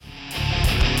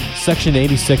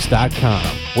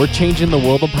Section86.com. We're changing the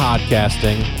world of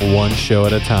podcasting one show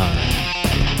at a time.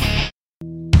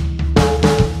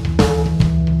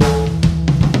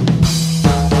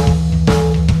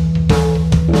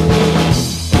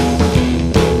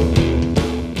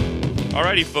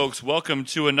 Alrighty, folks, welcome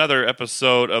to another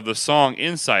episode of the Song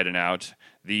Inside and Out,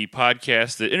 the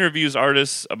podcast that interviews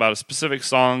artists about specific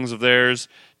songs of theirs,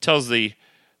 tells the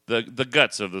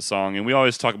guts of the song, and we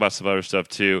always talk about some other stuff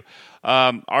too.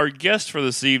 Our guest for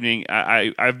this evening,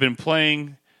 I've been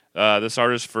playing this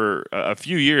artist for a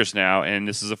few years now, and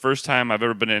this is the first time I've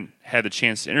ever had the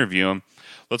chance to interview him.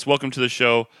 Let's welcome to the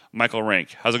show, Michael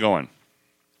Rank. How's it going?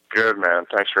 Good, man.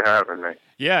 Thanks for having me.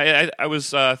 Yeah, I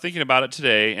was thinking about it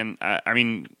today, and I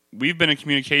mean, we've been in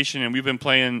communication, and we've been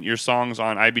playing your songs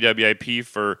on IBWIP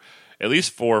for at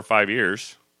least 4 or 5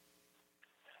 years.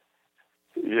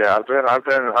 Yeah, I've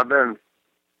been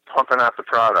pumping out the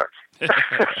product, so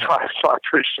I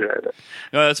appreciate it.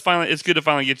 No, it's good to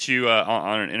finally get you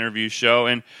on an interview show.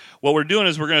 And what we're doing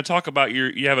is we're going to talk about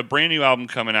you have a brand new album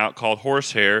coming out called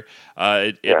Horsehair.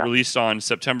 It released on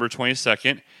September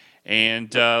 22nd,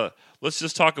 and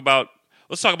let's talk about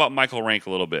Michael Rank a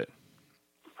little bit.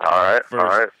 All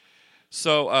right.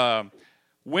 So,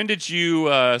 when did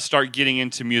you start getting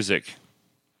into music,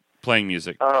 playing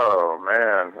music? Oh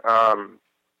man,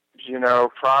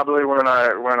 probably when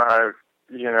I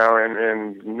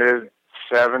in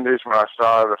mid-70s when I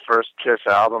saw the first Kiss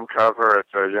album cover at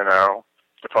the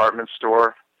department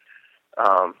store.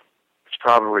 It's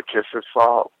probably Kiss's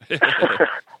fault.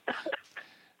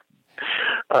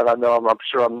 And I'm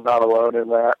sure I'm not alone in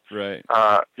that. Right.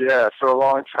 For a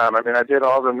long time. I mean, I did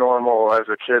all the normal as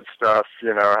a kid stuff,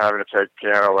 having to take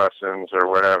piano lessons or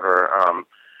whatever.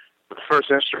 But the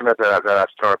first instrument that I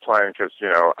started playing, because,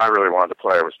 I really wanted to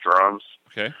play, was drums.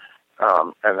 Okay.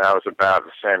 And that was about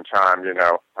the same time,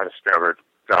 I discovered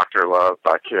Dr. Love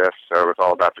by Kiss. So it was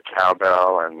all about the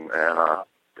cowbell and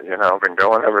I've been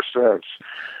going ever since.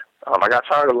 I got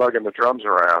tired of lugging the drums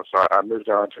around, so I moved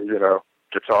on to,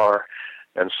 guitar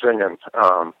and singing.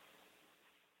 But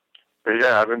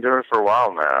yeah, I've been doing it for a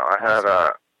while now. I had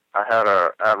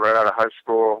right out of high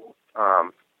school,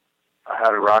 I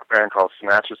had a rock band called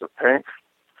Snatches of Pink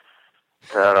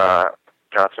that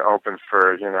got to open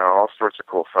for, all sorts of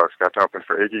cool folks. Got to open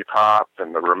for Iggy Pop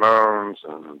and the Ramones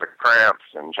and the Cramps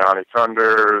and Johnny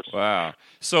Thunders. Wow.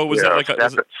 So was that like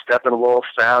Steppenwolf,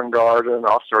 Soundgarden,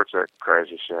 all sorts of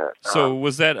crazy shit. So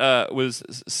was that was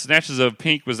Snatches of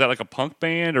Pink? Was that like a punk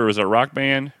band or was it a rock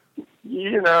band?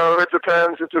 It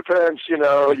depends. It depends.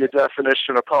 Your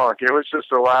definition of punk. It was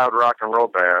just a loud rock and roll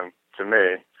band to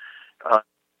me,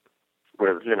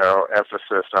 with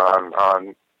emphasis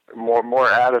on more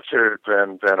attitude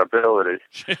than ability.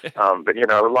 But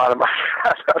a lot of my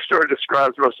that sort of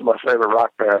describes most of my favorite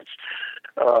rock bands.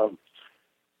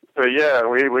 But yeah,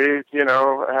 we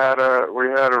had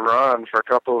a run for a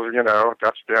couple of,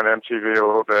 got to be on MTV a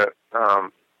little bit.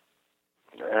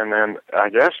 And then I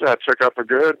guess that took up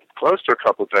close to a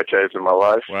couple of decades of my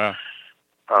life. Wow.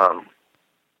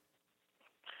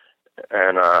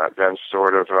 And then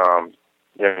sort of,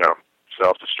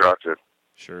 self-destructed.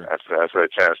 Sure. As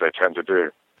they tend to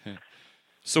do.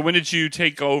 So when did you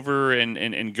take over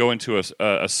and go into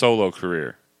a solo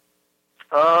career?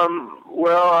 Well,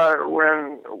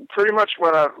 when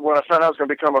I found I was going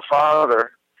to become a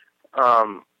father,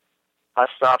 I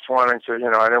stopped wanting to.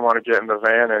 I didn't want to get in the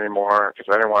van anymore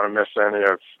because I didn't want to miss any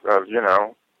of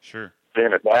Sure.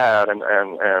 being a dad and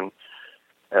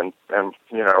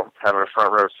having a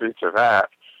front row seat to that.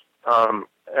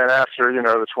 And after,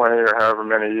 the 20 or however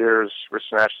many years with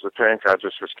Snatches of Pink, I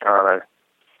just kind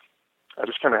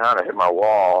of hit my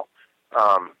wall.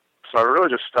 So I really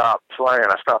just stopped playing.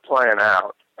 I stopped playing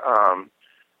out. I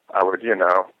would,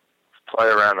 play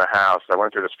around the house. I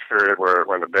went through this period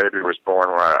when the baby was born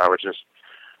where I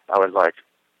would like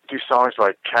do songs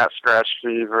like Cat Scratch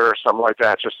Fever or something like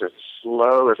that, just as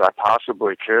slow as I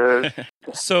possibly could.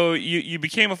 So you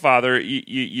became a father.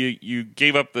 You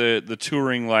gave up the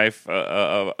touring life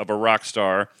of a rock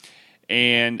star,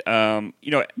 and and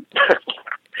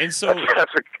so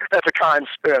that's a kind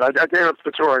spin. I gave up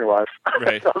the touring life,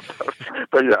 right?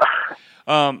 But yeah.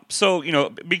 So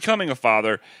becoming a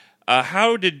father.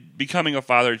 How did becoming a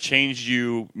father change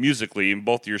you musically in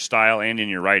both your style and in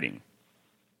your writing?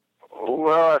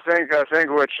 Well, I think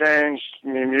what changed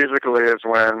me musically is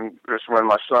when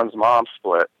my son's mom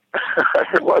split.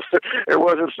 It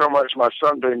wasn't so much my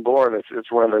son being born.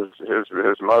 It's when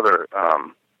his mother,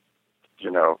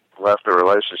 left the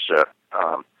relationship,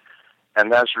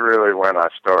 and that's really when I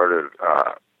started,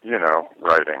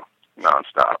 writing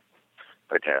nonstop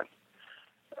again.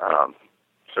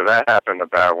 So that happened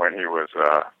about when he was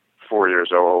 4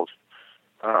 years old.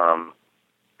 And,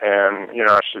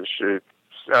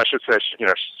 I should say, she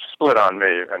split on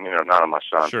me and, not on my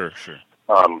son. Sure.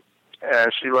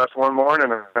 And she left one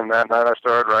morning, and that night I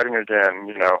started writing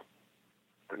again,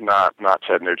 not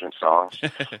Ted Nugent songs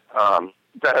that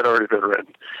had already been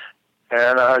written.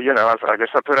 And, I guess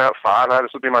I put out 5.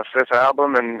 This will be my 5th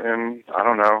album in I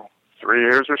don't know, 3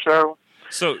 years or so.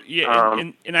 So yeah,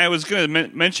 and I was going to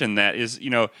mention that is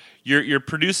you're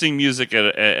producing music at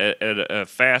a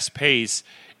fast pace.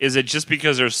 Is it just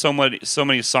because there's so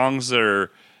many songs that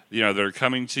are that are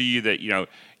coming to you that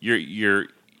you're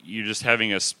just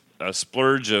having a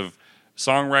splurge of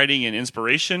songwriting and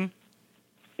inspiration?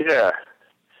 Yeah,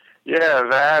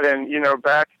 that, and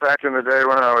back in the day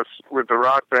when I was with the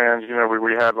rock bands,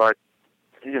 we had like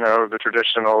the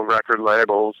traditional record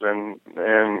labels and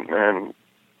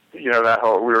that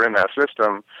whole, we were in that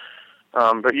system.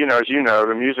 But as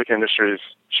the music industry's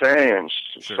changed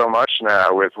so much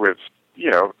now with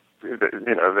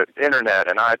the internet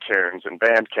and iTunes and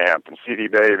Bandcamp and CD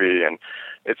Baby, and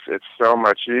it's so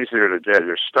much easier to get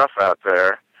your stuff out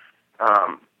there.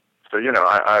 So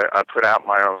I put out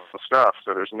my own stuff,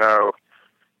 so there's no,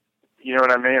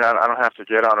 what I mean? I don't have to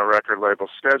get on a record label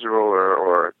schedule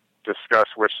or discuss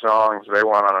which songs they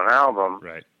want on an album.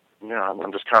 Right.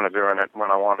 I'm just kind of doing it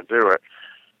when I want to do it.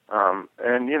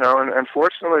 And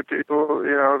fortunately, people,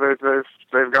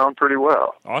 they've gone pretty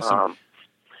well. Awesome.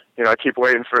 I keep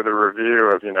waiting for the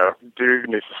review of, dude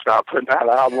needs to stop putting out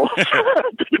albums.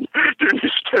 dude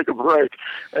needs to take a break.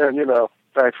 And,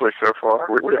 thankfully so far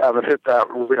we haven't hit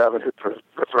that. We haven't hit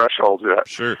the threshold yet.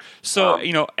 Sure. So,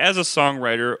 as a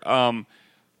songwriter,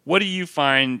 what do you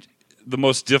find the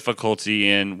most difficulty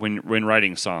in when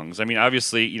writing songs? I mean,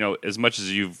 obviously, as much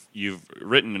as you've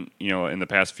written, in the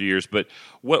past few years, but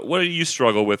what do you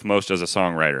struggle with most as a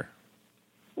songwriter?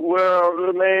 Well,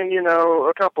 the main,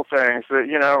 a couple things that,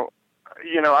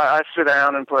 I sit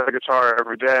down and play the guitar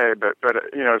every day, but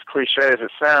as cliche as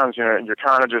it sounds, you're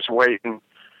kind of just waiting,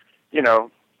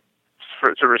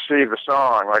 to receive the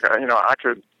song. Like, I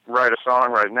could write a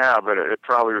song right now, but it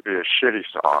probably would be a shitty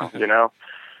song,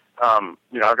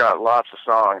 I've got lots of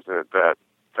songs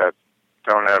that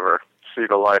don't ever see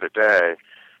the light of day.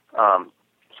 So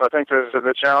I think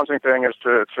the challenging thing is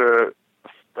to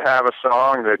have a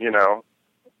song that,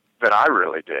 that I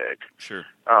really dig. Sure.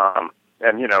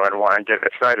 And want to get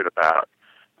excited about.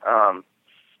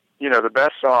 The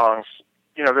best songs,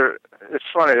 it's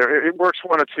funny, it works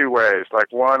one of two ways.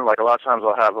 Like a lot of times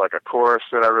I'll have like a chorus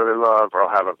that I really love, or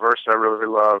I'll have a verse I really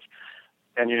love,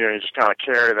 and you just kind of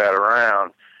carry that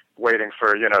around, waiting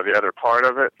for the other part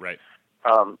of it. Right.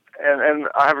 And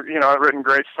I've written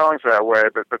great songs that way,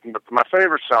 but my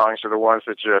favorite songs are the ones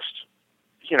that just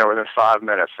within 5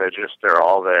 minutes they're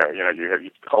all there.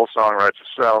 The whole song writes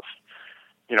itself.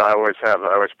 I always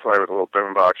play with a little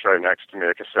boombox right next to me,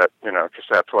 a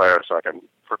cassette player, so I can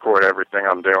record everything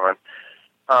I'm doing.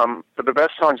 But the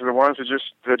best songs are the ones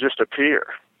that just appear.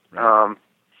 Right.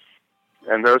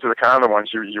 And those are the kind of the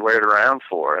ones you wait around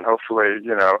for, and hopefully,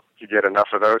 you get enough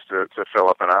of those to fill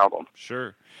up an album.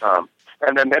 Sure.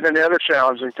 And then the other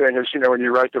challenging thing is, when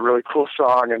you write the really cool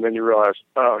song and then you realize,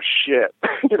 oh shit,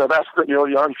 that's the Neil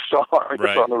Young song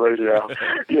that's on the radio,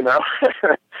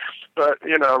 But,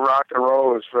 rock and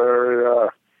roll is very,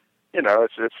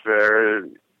 it's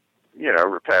very,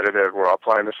 repetitive. We're all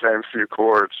playing the same few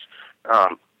chords.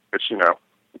 But, you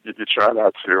try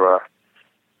not to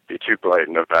be too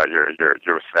blatant about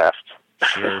your theft.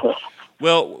 Sure.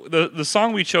 Well, the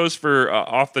song we chose for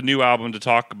off the new album to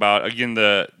talk about, again,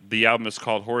 the album is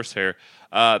called Horsehair.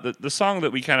 The song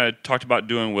that we kind of talked about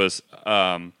doing was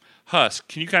Husk.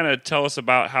 Can you kind of tell us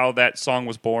about how that song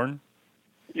was born?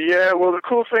 Yeah, well, the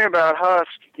cool thing about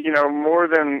Husk, more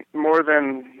than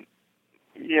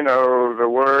the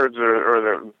words or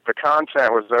the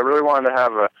content was I really wanted to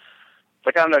have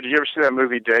I don't know, did you ever see that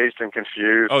movie Dazed and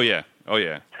Confused? Oh, yeah.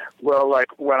 Well,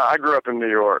 when I grew up in New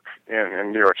York,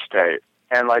 in New York State,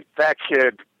 and that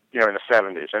kid, in the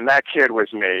 70s, and that kid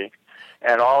was me,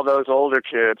 and all those older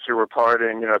kids who were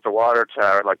partying, at the Water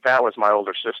Tower, that was my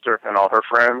older sister and all her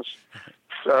friends.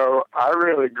 So I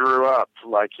really grew up,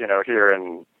 here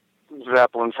in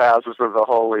Zeppelin's Houses of the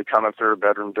Holy, coming through a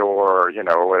bedroom door,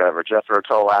 or whatever, Jethro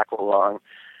Tull, Aqualung.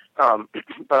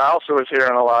 But I also was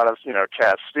hearing a lot of,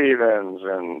 Cat Stevens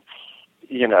and,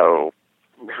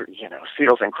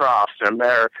 Seals and Crofts in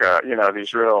America,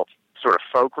 these real sort of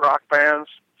folk rock bands.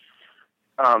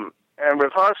 And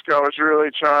with Husk, I was really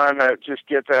trying to just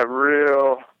get that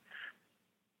real,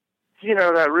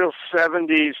 that real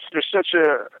 70s. There's such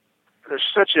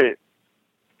a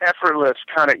effortless,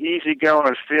 kind of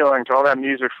easygoing feeling to all that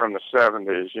music from the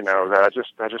 70s, you know, that I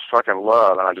just fucking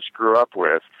love and I just grew up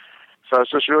with. So I was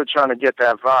just really trying to get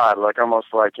that vibe, like almost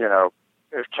like, you know,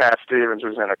 if Cat Stevens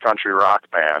was in a country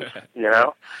rock band, you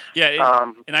know?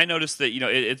 Yeah, and I noticed that, you know,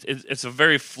 it's a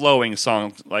very flowing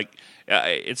song. Like,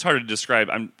 it's hard to describe.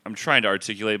 I'm trying to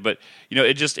articulate, but, you know,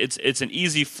 it's an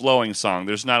easy flowing song.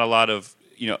 There's not a lot of,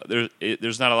 you know,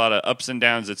 there's not a lot of ups and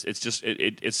downs.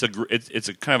 It's a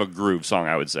kind of a groove song,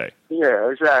 I would say.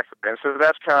 Yeah, exactly. And so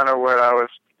that's kind of what I was,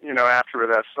 you know, after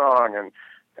with that song.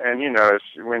 And you know, it's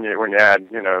when you add,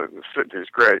 you know, these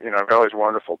great, you know, all these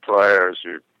wonderful players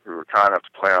who were kind enough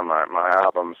to play on my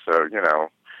album. So, you know,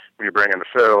 when you bring in the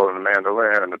fiddle and the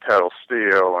mandolin and the pedal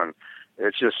steel, and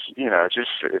it's just, you know, it just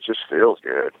feels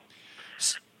good.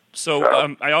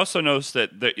 So I also noticed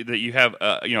that you have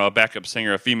you know, a backup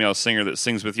singer, a female singer that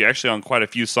sings with you, actually on quite a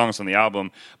few songs on the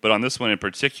album, but on this one in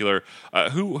particular.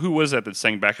 Who was that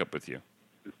sang backup with you?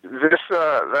 That's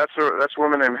a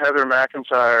woman named Heather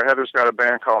McIntyre. Heather's got a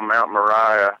band called Mount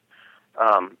Moriah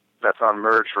that's on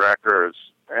Merge Records,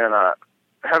 and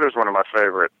Heather's one of my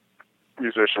favorite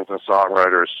musicians and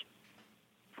songwriters,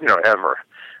 you know, ever.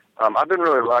 I've been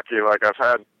really lucky. Like I've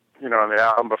had, you know, on the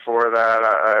album before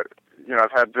that, you know,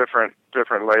 I've had different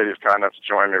ladies kind of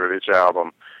join me with each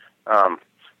album.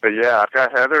 But yeah, I've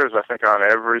got Heather's, I think, on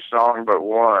every song but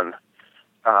one.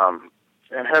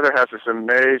 And Heather has this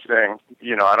amazing,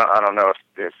 you know, I don't know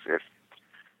if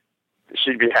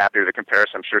she'd be happy with the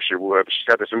comparison. I'm sure she would. But she's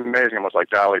got this amazing, almost like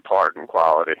Dolly Parton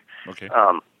quality. Okay.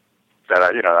 That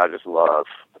I just love.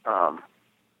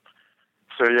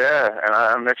 So yeah, and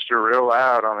I mixed her real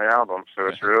loud on the album. So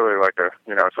it's really like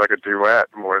it's like a duet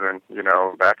more than, you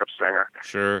know, backup singer.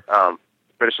 Sure.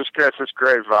 But it's just it's this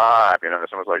great vibe. You know,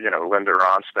 this almost like, you know, Linda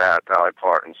Ronstadt, Dolly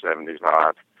Parton, 70s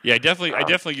vibe. Yeah, I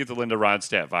definitely get the Linda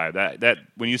Ronstadt vibe. That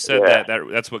when you said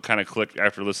that's what kind of clicked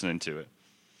after listening to it.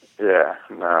 Yeah,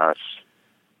 no,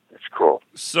 it's cool.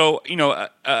 So, you know,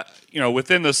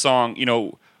 within the song, you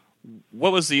know,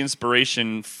 what was the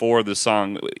inspiration for the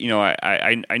song? You know,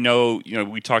 I know, you know,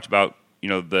 we talked about, you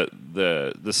know,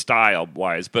 the style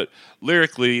wise, but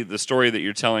lyrically, the story that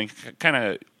you're telling, kind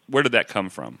of, where did that come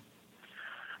from?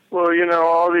 Well, you know,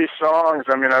 all these songs,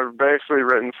 I mean, I've basically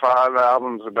written 5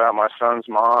 albums about my son's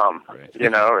mom, right. You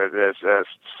know, as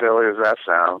silly as that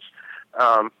sounds.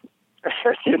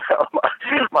 You know,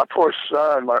 my poor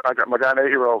son, I got an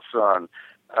 8-year-old son,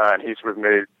 and he's with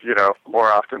me, you know,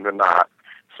 more often than not.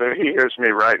 So he hears me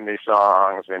writing these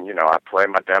songs, and, you know, I play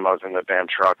my demos in the damn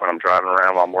truck when I'm driving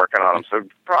around while I'm working on them. So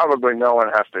probably no one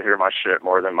has to hear my shit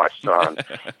more than my son.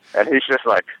 And he's just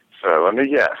like, so let me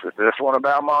guess, is this one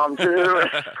about mom too?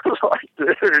 Like,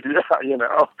 dude, yeah, you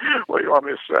know, what do you want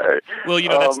me to say? Well, you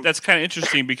know, that's kind of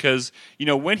interesting because, you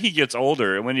know, when he gets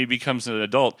older and when he becomes an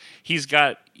adult, he's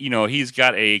got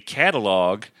a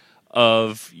catalog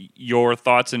of your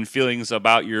thoughts and feelings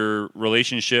about your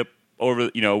relationship over,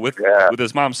 you know, with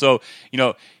his mom. So, you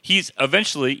know, he's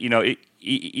eventually, you know,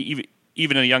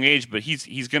 even at a young age, but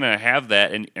he's going to have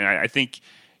that, and I think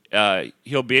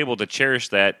he'll be able to cherish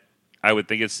that. I would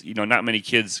think it's, you know, not many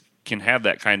kids can have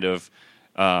that kind of,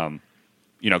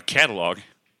 you know, catalog.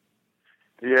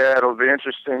 Yeah, it'll be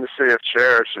interesting to see if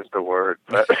cherish is the word,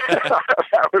 but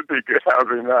that would be good. That would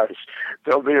be nice.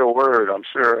 There'll be a word, I'm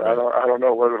sure. I don't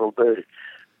know what it'll be,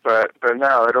 but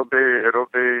no, it'll be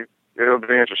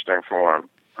interesting for him.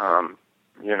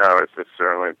 You know, it's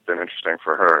certainly been interesting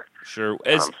for her. Sure.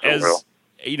 As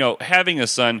you know, having a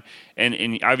son,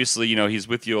 and obviously, you know, he's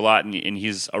with you a lot, and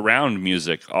he's around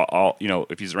music. All you know,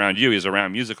 if he's around you, he's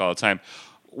around music all the time.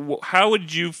 How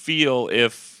would you feel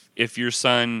if your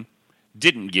son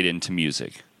didn't get into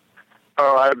music?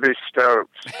 Oh, I'd be stoked.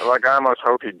 Like, I almost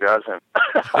hope he doesn't.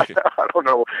 I don't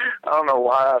know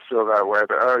why I feel that way,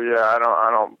 but I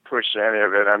don't push any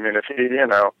of it. I mean, if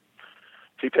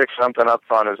he picks something up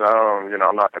on his own, you know,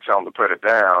 I'm not gonna tell him to put it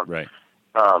down. Right.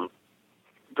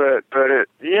 But it,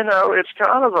 you know, it's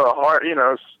kind of a hard, you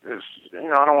know, it's you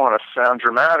know, I don't want to sound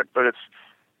dramatic, but it's,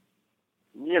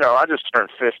 you know, I just turned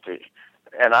 50,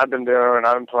 and I've been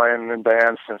playing in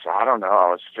bands since, I don't know,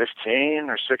 I was 15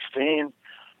 or 16,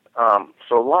 so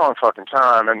a long fucking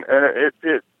time, and if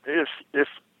you,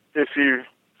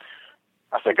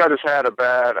 I think I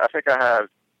had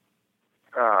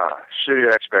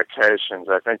shitty expectations.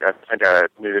 I think I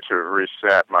needed to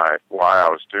reset why I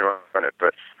was doing it,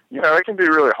 but, you know, it can be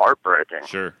really heartbreaking.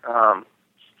 Sure.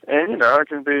 And, you know, it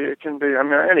can be, I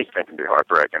mean, anything can be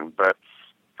heartbreaking, but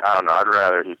I don't know, I'd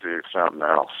rather he do something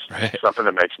else. Right. Something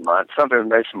that makes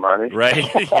money. Right.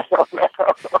 I don't know.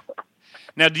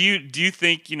 Now, do you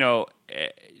think, you know,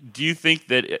 do you think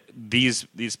that these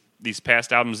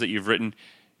past albums that you've written,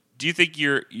 do you think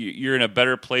you're in a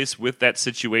better place with that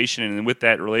situation and with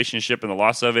that relationship and the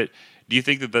loss of it? Do you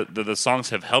think that the songs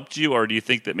have helped you, or do you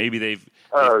think that maybe they've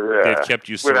kept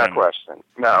you surrounded? Without question.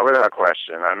 No, without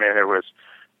question. I mean, it was,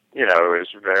 it was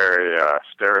very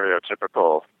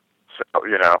stereotypical,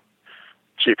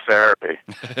 cheap therapy.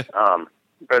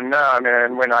 But no, I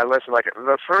mean, when I listen, like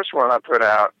the first one I put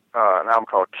out, an album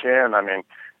called Kin, I mean,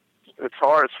 it's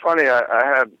hard. It's funny.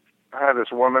 I had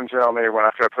this woman tell me when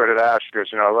after I put it out, she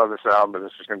goes, I love this album, but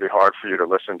this is going to be hard for you to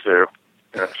listen to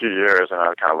in a few years. And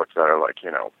I kind of looked at her like,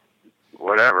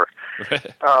 whatever.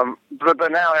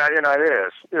 But now, it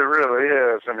is. It really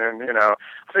is. I mean, I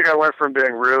think I went from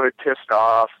being really pissed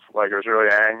off, like I was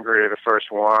really angry the first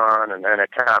one, and then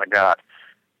it kind of got,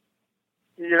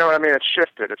 you know what I mean? It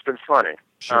shifted. It's been funny.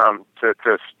 Sure. To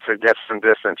get some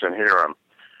distance and hear them.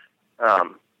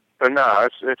 But no,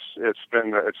 it's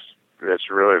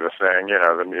really the thing.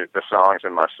 The songs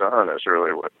and my son is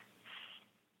really what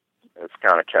it's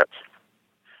kind of kept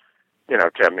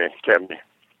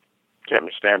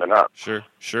me standing up. Sure.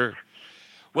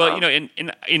 Well, and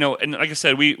like I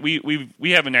said, we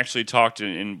haven't actually talked,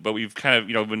 but we've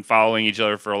kind of been following each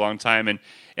other for a long time, and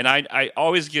I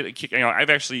always get a kick. I've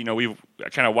actually we've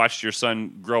kind of watched your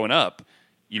son growing up,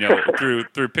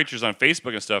 through pictures on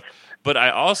Facebook and stuff. But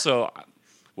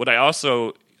what I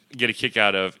also get a kick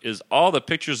out of is all the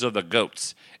pictures of the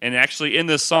goats. And actually, in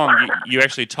this song, you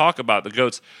actually talk about the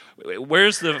goats.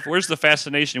 Where's the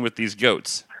fascination with these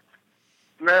goats?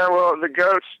 Man, well, the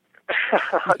goats.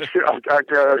 I've got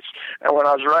goats, and when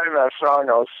I was writing that song,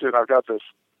 I've got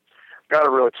a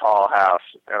really tall house,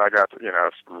 and I got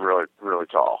it's really, really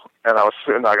tall. And I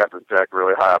got the deck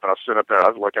really high up, and I was sitting up there, I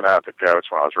was looking at the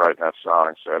goats when I was writing that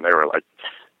song, and they were like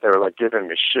giving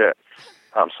me shit.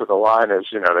 So the line is,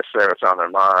 they say what's on their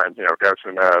mind, goats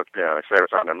in the they say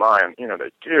what's on their mind.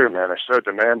 They do, man, they're so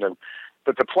demanding.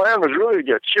 But the plan was really to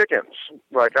get chickens.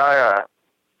 Like I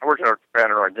work at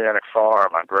an organic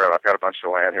farm. I've got a bunch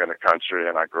of land here in the country,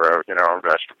 and I grow, our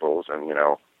vegetables, and,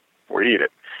 we eat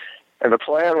it. And the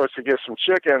plan was to get some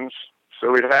chickens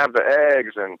so we'd have the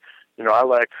eggs. And, I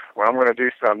like, when I'm going to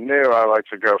do something new, I like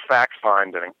to go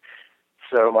fact-finding.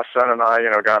 So my son and I,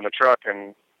 got in the truck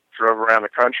and drove around the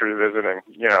country visiting,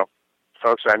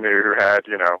 folks I knew who had,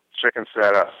 chicken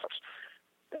setups.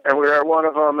 And we were at one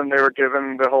of them, and they were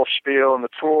giving the whole spiel and the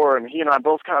tour, and he and I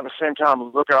both kind of at the same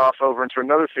time look off over into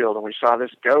another field, and we saw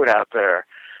this goat out there.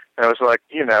 And it was like,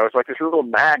 it's like this little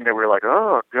magnet. We were like,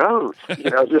 oh, goat. We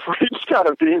just kind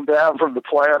of beamed down from the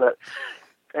planet,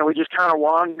 and we just kind of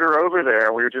wander over there.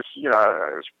 And we were just, it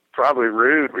was probably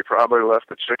rude. We probably left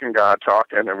the chicken god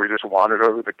talking, and we just wandered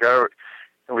over the goat.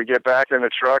 And we get back in the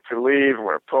truck to leave, and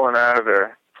we're pulling out of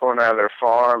their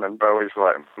farm, and Bowie's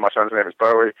like, my son's name is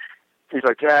Bowie. He's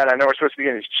like, Dad, I know we're supposed to be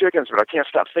getting these chickens, but I can't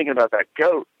stop thinking about that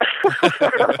goat.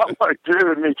 I'm like,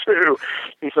 dude, me too.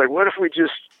 He's like, what if we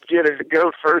just get a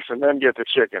goat first and then get the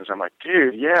chickens? I'm like,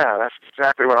 dude, yeah, that's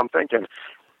exactly what I'm thinking.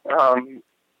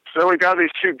 So we got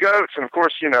these two goats, and of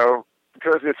course,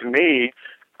 because it's me,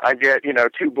 I get,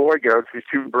 two boy goats, these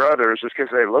two brothers, just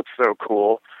because they look so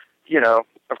cool.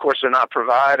 Of course, they're not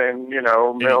providing,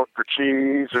 milk or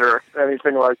cheese or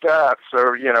anything like that.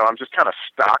 So, I'm just kind of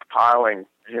stockpiling,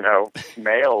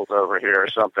 males over here or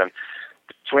something.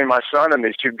 Between my son and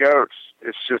these two goats,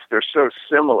 it's just, they're so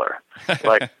similar.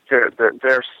 Like,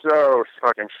 they're so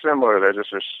fucking similar. They're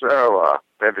so,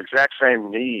 they have the exact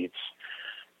same needs.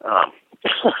 So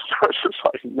it's just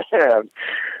like, man,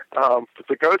 but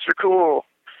the goats are cool.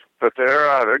 But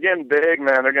they're getting big,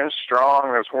 man. They're getting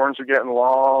strong. Those horns are getting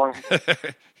long.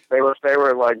 They were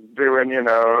like doing,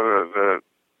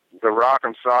 the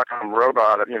rock'em sock'em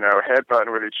robot,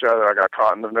 headbutting with each other. I got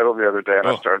caught in the middle the other day, and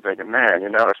I started thinking, man,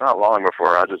 it's not long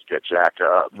before I just get jacked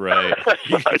up. Right.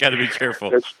 You got to be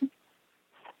careful.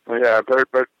 Yeah,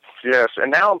 but yes.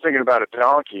 And now I'm thinking about a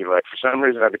donkey. Like, for some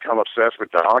reason, I've become obsessed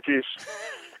with donkeys.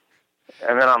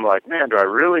 And then I'm like, man, do I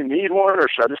really need one, or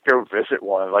should I just go visit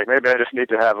one? Like, maybe I just need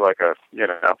to have like a,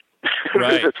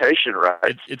 right. visitation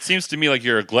right. It seems to me like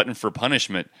you're a glutton for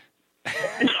punishment.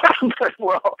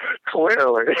 Well,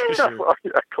 clearly. Sure. Well,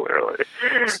 yeah, clearly.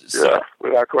 Yeah,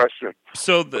 without question.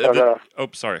 So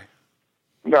sorry.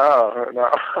 No.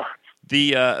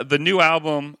 The new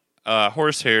album,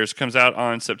 Horsehairs, comes out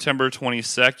on September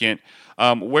 22nd.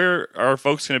 Where are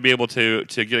folks going to be able to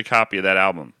get a copy of that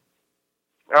album?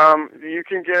 You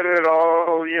can get it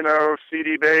all,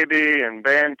 CD Baby and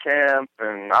Bandcamp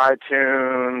and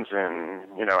iTunes and,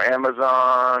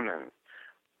 Amazon and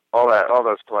all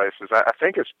those places. I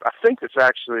think it's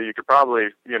actually, you could probably,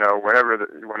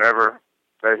 whenever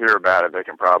they hear about it, they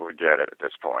can probably get it at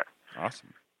this point.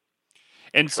 Awesome.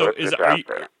 And so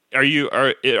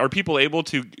are people able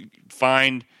to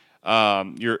find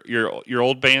your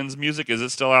old band's music? Is it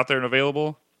still out there and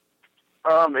available?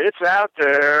 It's out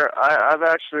there. I've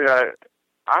actually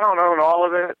I don't own all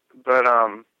of it, but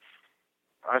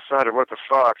I decided what the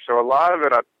fuck. So a lot of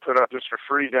it I put up just for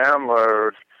free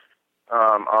download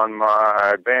on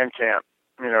my Bandcamp.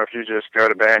 If you just go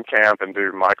to Bandcamp and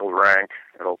do Michael Rank,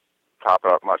 it'll pop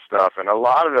up my stuff. And a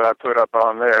lot of it I put up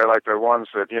on there, like the ones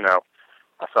that,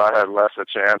 I thought had less a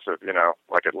chance of,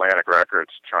 like Atlantic Records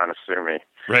trying to sue me.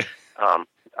 Right.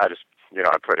 I just,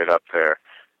 I put it up there.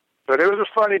 But it was a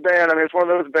funny band. I mean, it's one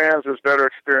of those bands that's better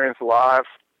experienced live.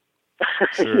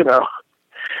 Sure.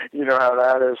 You know how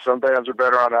that is. Some bands are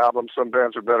better on albums. Some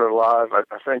bands are better live. I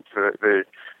think that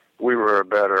we were a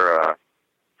better,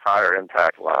 higher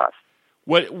impact live.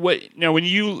 What now? When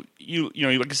you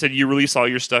like I said, you release all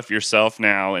your stuff yourself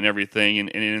now and everything, and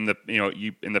in the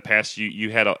in the past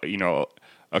you had a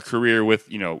career with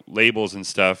labels and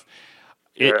stuff.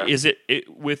 Yeah. Is it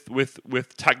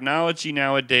with technology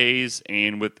nowadays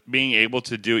and with being able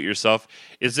to do it yourself?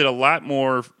 Is it a lot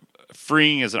more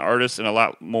freeing as an artist and a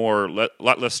lot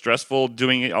less stressful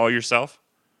doing it all yourself?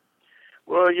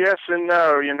 Well, yes and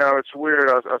no. It's weird.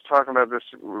 I was talking about this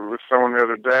with someone the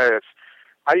other day.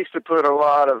 I used to put a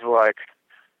lot of like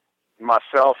my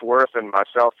self-worth and my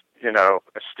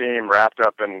esteem wrapped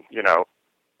up in,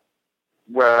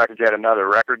 whether I could get another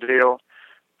record deal.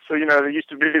 So, there used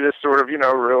to be this sort of,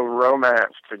 real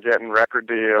romance to getting record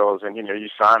deals, and, you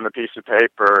sign the piece of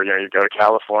paper, you go to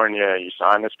California, you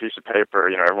sign this piece of paper,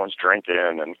 everyone's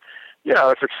drinking, and,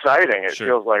 it's exciting. It Sure.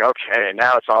 feels like, okay,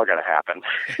 now it's all going to happen.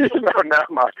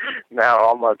 Now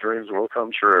all my dreams will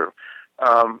come true.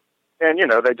 And,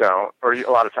 they don't, or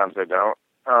a lot of times they don't.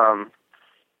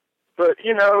 But,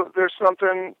 there's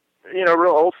something,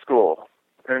 real old school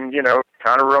and,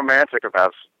 kind of romantic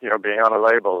about, being on a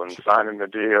label and signing the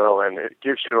deal. And it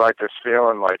gives you like this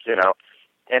feeling like,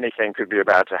 anything could be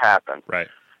about to happen. Right.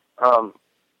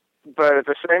 But at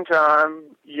the same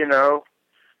time,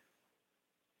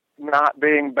 not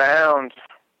being bound,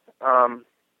 by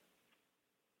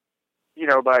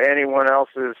anyone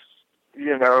else's,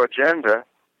 agenda.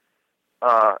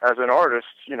 As an artist,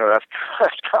 that's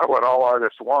kind of what all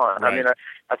artists want. Right. I mean,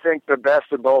 I think the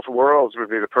best of both worlds would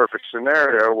be the perfect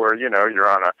scenario where, you're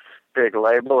on a big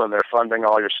label and they're funding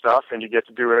all your stuff and you get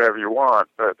to do whatever you want.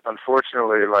 But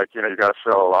unfortunately, you got to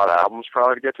sell a lot of albums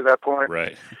probably to get to that point.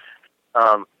 Right.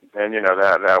 And,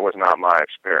 that was not my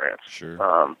experience. Sure.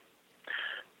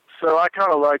 So I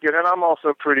kind of like it. And I'm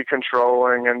also pretty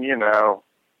controlling and, I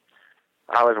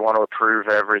always want to approve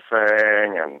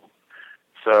everything. And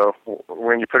so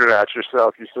when you put it out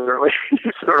yourself, you certainly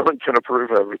can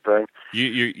approve everything.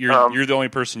 You're the only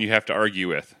person you have to argue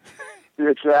with.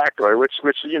 Exactly, which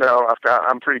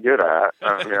I'm pretty good at.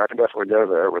 I mean, I can definitely go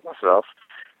there with myself.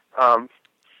 But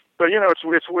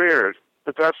it's weird.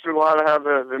 But that's a lot of how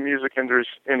the music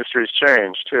industry's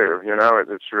changed too.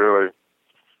 It's really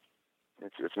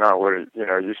it's not what it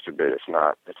used to be. It's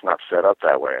not set up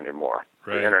that way anymore.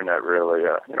 Right. The internet really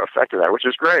affected that, which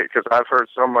is great because I've heard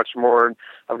so much more.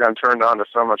 I've gotten turned on to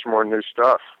so much more new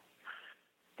stuff,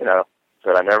 that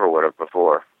I never would have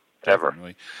before.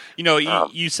 Definitely. Ever.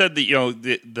 You said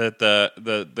that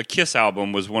the Kiss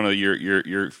album was one of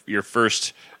your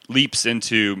first leaps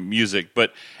into music,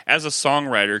 but as a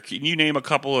songwriter, can you name a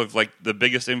couple of like the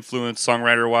biggest influence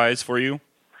songwriter wise for you?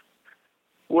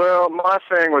 Well, my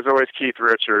thing was always Keith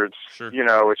Richards, Sure.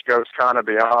 Which goes kind of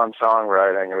beyond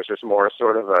songwriting. It was just more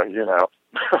sort of a,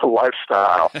 a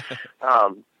lifestyle.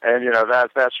 And,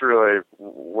 that's really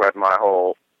what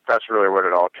that's really what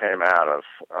it all came out of,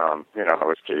 it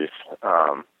was Keith.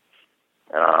 And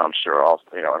I'm sure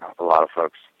a lot of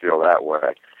folks feel that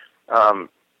way.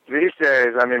 These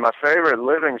days, I mean, my favorite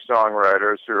living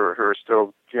songwriters who are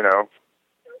still,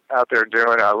 out there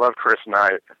doing it, I love Chris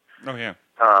Knight. Oh, yeah.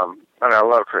 And I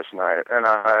love Chris Knight, and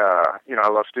I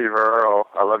love Steve Earle.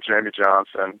 I love Jamie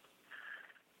Johnson.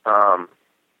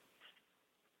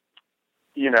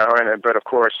 But of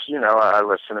course, I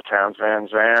listen to Townes Van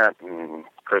Zandt and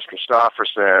Chris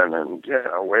Christopherson and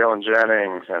Waylon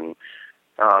Jennings and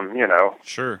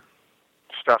Sure.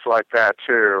 stuff like that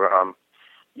too. And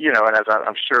as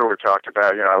I'm sure we talked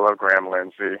about, I love Graham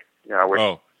Lindsay.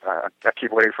 I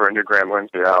keep waiting for a new Graham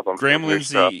Lindsay album. Graham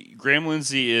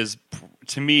Lindsay is,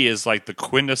 to me, is like the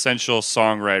quintessential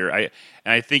songwriter.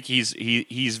 I think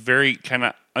he's very kind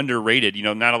of underrated.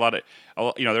 Not a lot of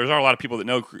there's not a lot of people that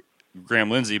know Graham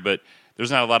Lindsay, but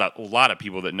there's not a lot of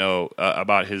people that know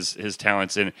about his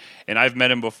talents. And I've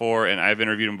met him before, and I've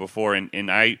interviewed him before,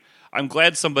 and I I'm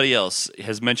glad somebody else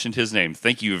has mentioned his name.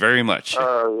 Thank you very much.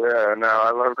 Oh, yeah. No,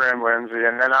 I love Graham Lindsay.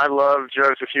 And then I love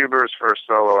Joseph Huber's first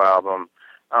solo album.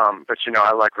 But,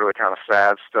 I like really kind of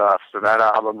sad stuff. So that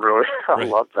album really, I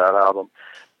love that album.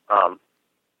 So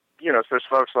there's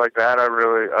folks like that I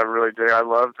really dig. I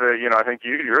love I think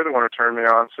you're the one who turned me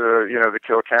on to, the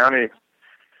Kill County,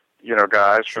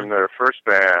 guys from their first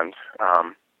band.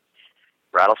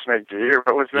 Rattlesnake Deer,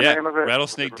 what was the name of it?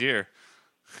 Rattlesnake Deer.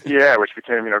 Yeah, which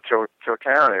became, Kill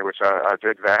County, which I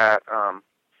dig that.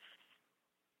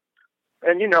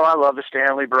 And, I love the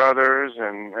Stanley Brothers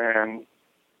and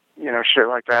shit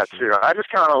like that, too. I just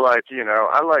kind of like,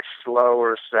 I like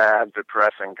slower, sad,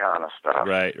 depressing kind of stuff.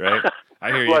 Right.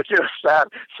 I hear you. Like, sad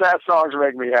songs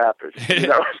make me happy. It's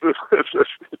a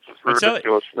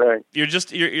ridiculous thing. You're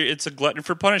it's a glutton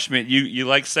for punishment. You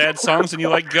like sad songs and you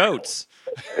like goats.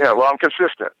 Yeah, well, I'm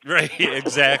consistent. Right,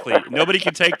 exactly. Nobody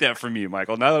can take that from you,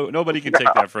 Michael. No, nobody can take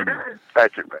that from you.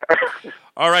 Thank you, man.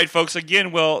 All right, folks.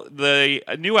 Again, the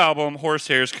new album,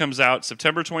 Horsehairs, comes out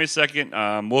September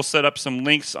 22nd. We'll set up some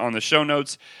links on the show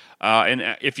notes.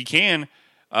 And if you can,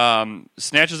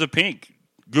 Snatches of Pink,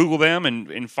 Google them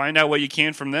and find out what you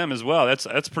can from them as well.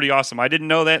 That's pretty awesome. I didn't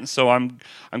know that, and so I'm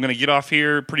going to get off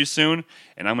here pretty soon,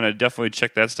 and I'm going to definitely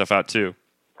check that stuff out too.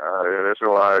 There's a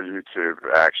lot of YouTube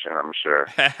action, I'm sure.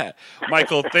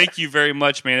 Michael, thank you very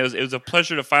much, man. It was a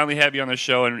pleasure to finally have you on the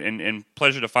show and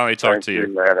pleasure to finally talk to you.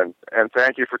 Thank you, man. And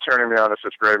thank you for turning me on to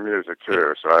such great music,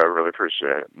 too. So I really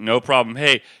appreciate it. No problem.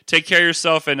 Hey, take care of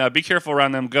yourself and be careful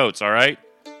around them goats, all right?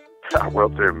 I will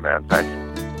do, man. Thank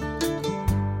you.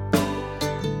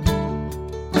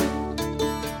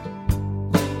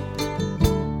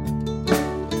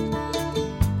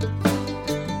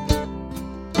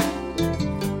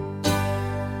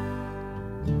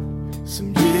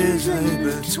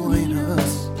 Between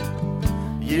us,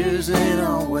 years ain't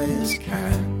always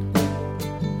kind.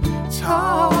 It's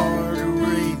hard to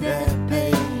read that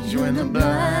page when the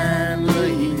blind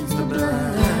leads the blind.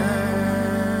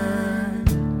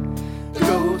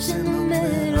 Goats in the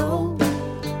meadow,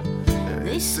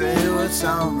 they say what's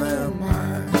on their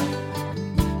mind.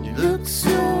 You look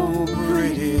so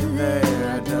pretty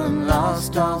there, I done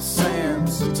lost all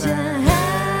sense of time.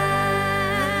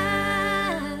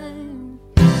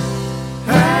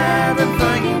 I've been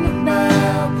thinking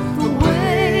about the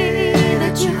way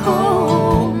that you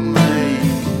hold me.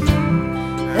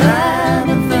 I've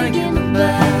been thinking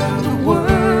about the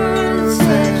words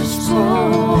that you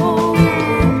spoke.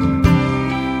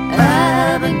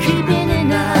 I've been keeping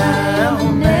an eye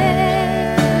on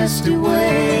nasty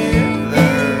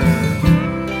weather.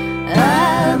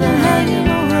 I've been hanging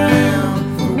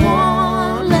around for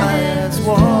one last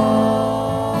walk.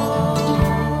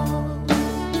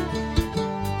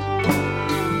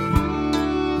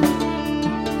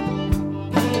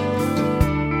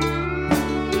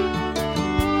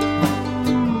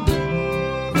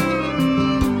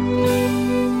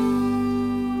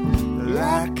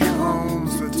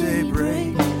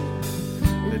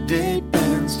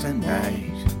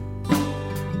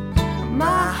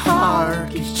 My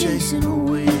heart keeps chasing a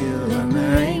wheel and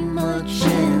there ain't much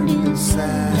inside.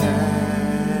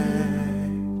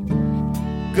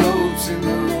 Goats in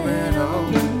the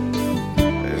meadow,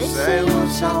 they say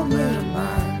what's on their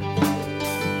mind.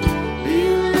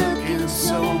 You looking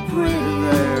so pretty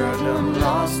there, I done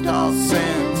lost all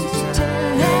sense of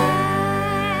time.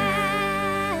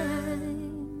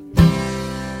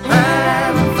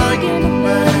 I've been thinking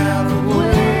about the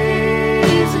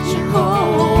ways that you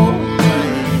hold me.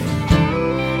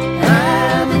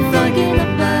 I've been thinking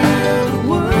about the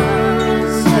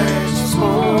words that you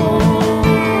spoke.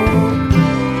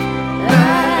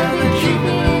 I've been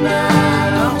keeping an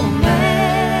eye on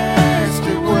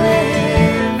nasty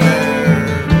weather.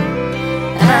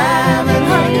 I've been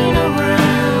hanging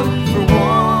around for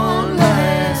one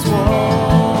last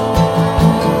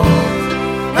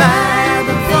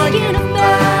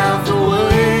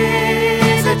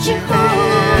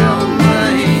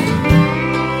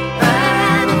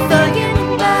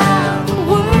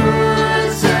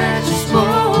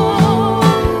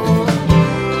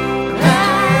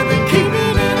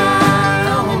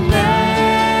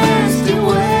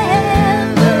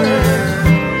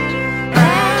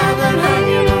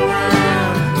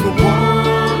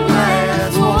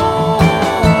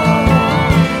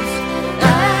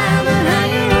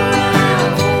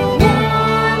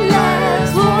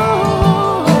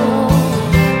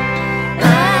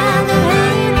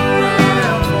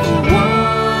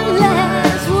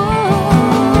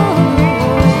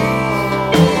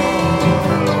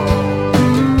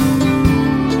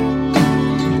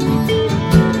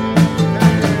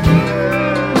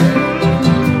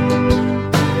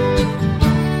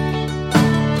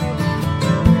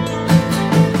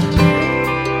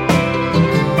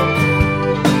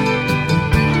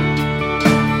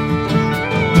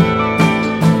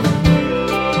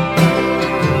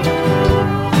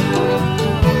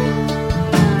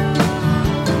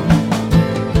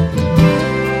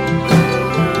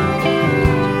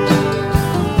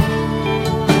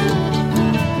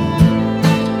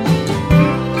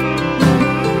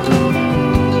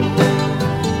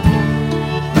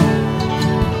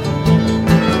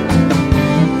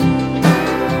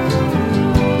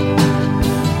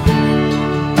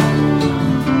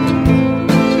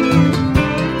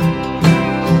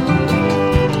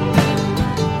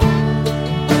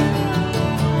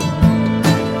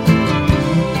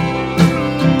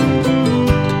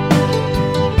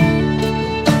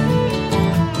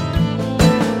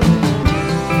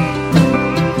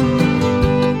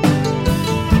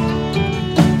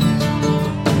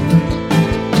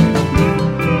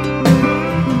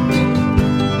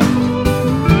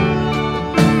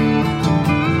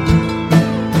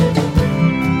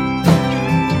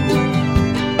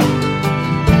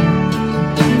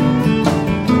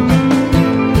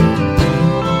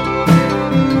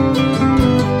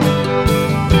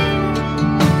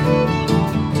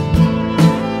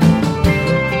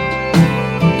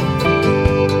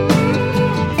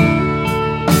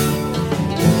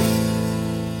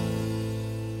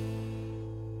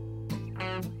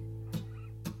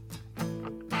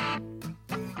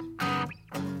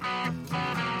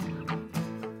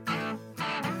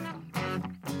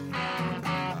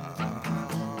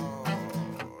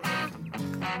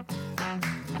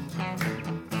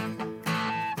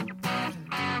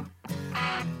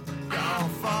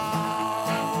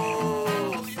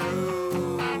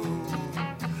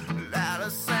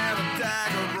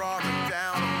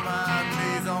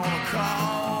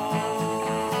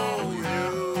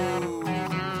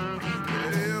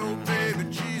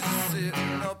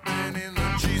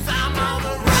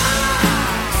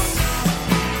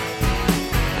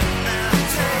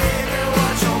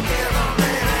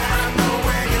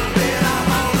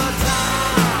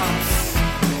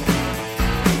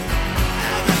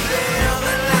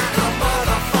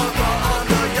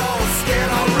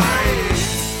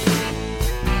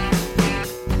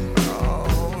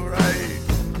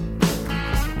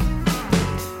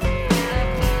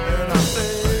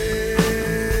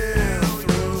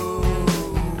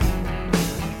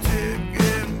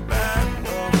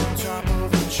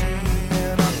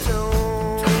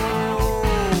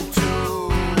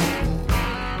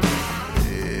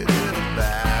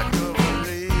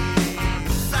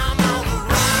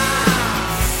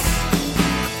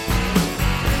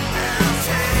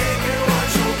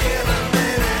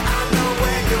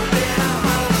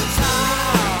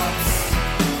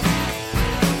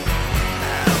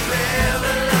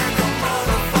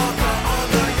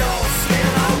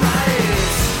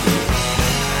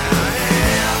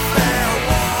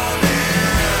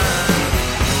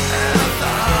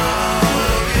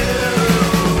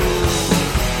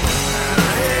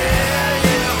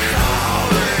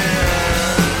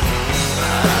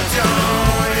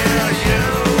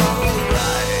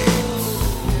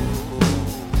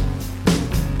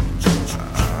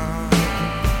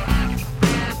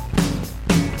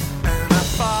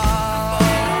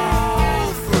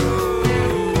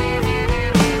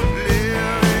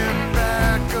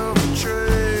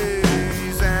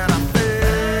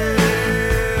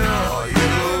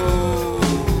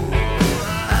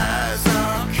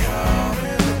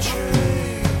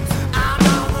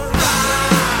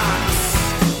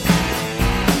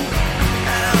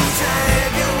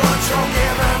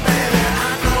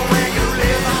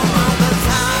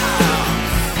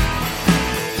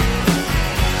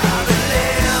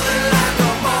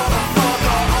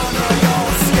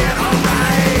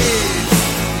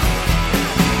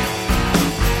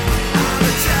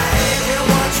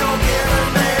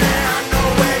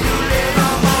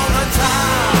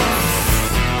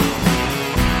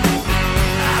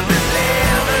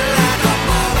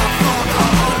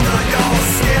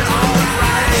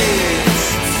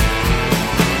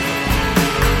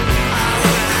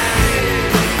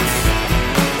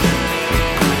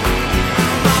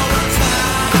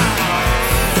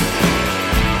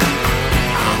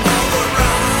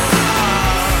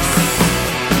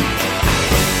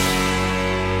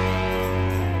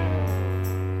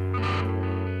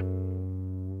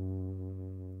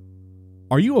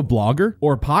Are you a blogger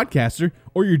or a podcaster,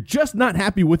 or you're just not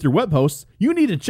happy with your web hosts? You need to check